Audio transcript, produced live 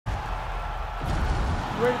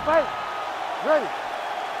Ready to fight? Ready.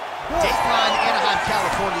 Dateline, Anaheim,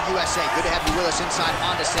 California, USA. Good to have you with us inside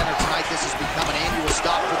Honda Center tonight. This has become an annual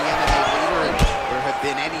stop for the MMA leader, and there have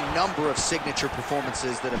been any number of signature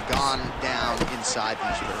performances that have gone down inside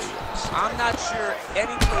these very walls. I'm not sure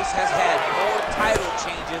any place has had more title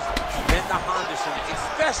changes than the Honda Center,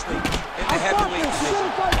 especially in the heavyweight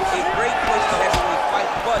division. A great place to heavyweight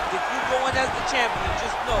fight, but if you go in as the champion,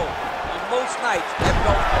 just know on most nights that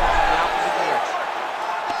belt goes in the opposite direction.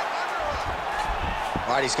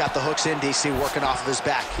 All right, he's got the hooks in, DC, working off of his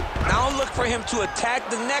back. Now look for him to attack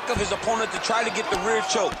the neck of his opponent to try to get the rear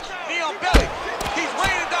choke. Knee on belly. He's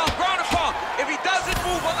laying down, ground and pound. If he doesn't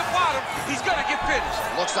move on the bottom, he's gonna get finished.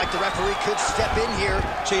 Looks like the referee could step in here.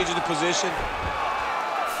 Changing the position.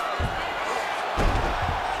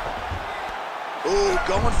 Ooh,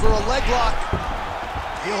 going for a leg lock.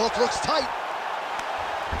 Heel hook looks tight.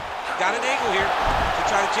 Got an angle here to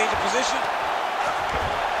try to change the position.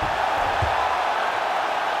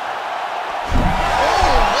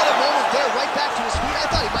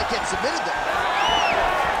 Get submitted there.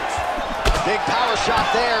 Big power shot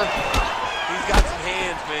there. He's got some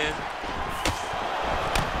hands, man.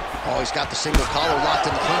 Oh, he's got the single collar locked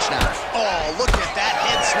in the clinch now. Oh, look at that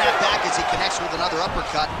head snap back as he connects with another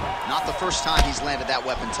uppercut. Not the first time he's landed that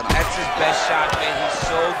weapon tonight. That's his best shot, man. He's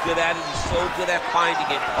so good at it. He's so good at finding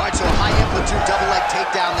it. All right, so a high amplitude double leg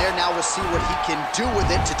takedown there. Now we'll see what he can do with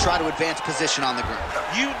it to try to advance position on the ground.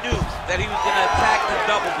 You knew that he was going to attack the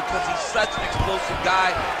double because he's such an explosive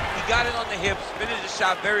guy. He got it on the hips, finished the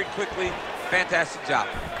shot very quickly. Fantastic job.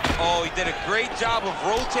 Oh, he did a great job of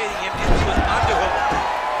rotating him into his underhook.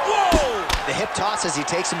 Whoa! The hip toss as he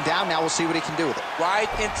takes him down. Now we'll see what he can do with it.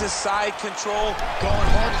 Right into side control. Going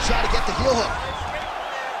hard to try to get the heel hook.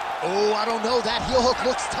 Oh, I don't know. That heel hook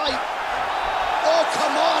looks tight. Oh,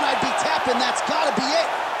 come on. I'd be tapping. That's got to be it.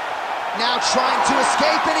 Now trying to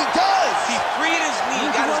escape, and he does. He freed his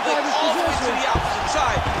knee, got his leg all the way to the opposite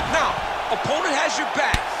side. Now, opponent has your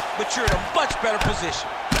back, but you're in a much better position.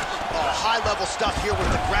 Oh, high-level stuff here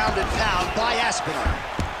with the ground and pound by Aspinall.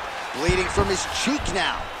 Bleeding from his cheek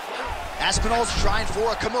now. Aspinall's trying for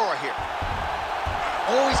a Kimura here.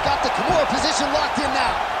 Oh, he's got the Kimura position locked in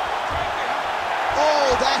now.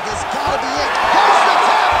 Oh, that has got to be it. Here's the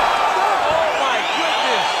tap. Oh, my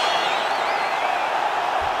goodness.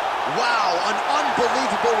 Wow, an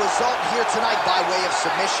unbelievable result here tonight by way of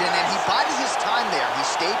submission, and he bided his time there. He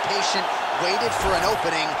stayed patient, waited for an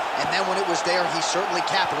opening, and then when it was there, he certainly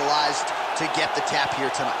capitalized to get the tap here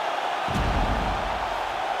tonight.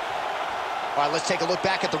 All right, let's take a look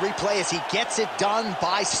back at the replay as he gets it done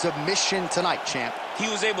by submission tonight, champ. He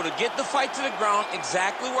was able to get the fight to the ground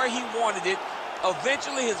exactly where he wanted it.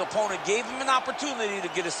 Eventually, his opponent gave him an opportunity to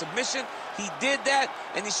get a submission. He did that,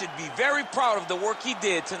 and he should be very proud of the work he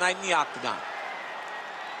did tonight in the octagon.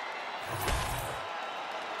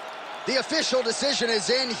 The official decision is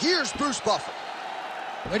in. Here's Bruce Buffer.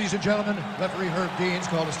 Ladies and gentlemen, referee Herb Dean's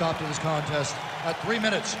called a stop to this contest at 3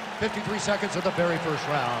 minutes, 53 seconds of the very first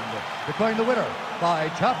round, declaring the winner by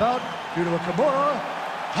tap out due to a Kimura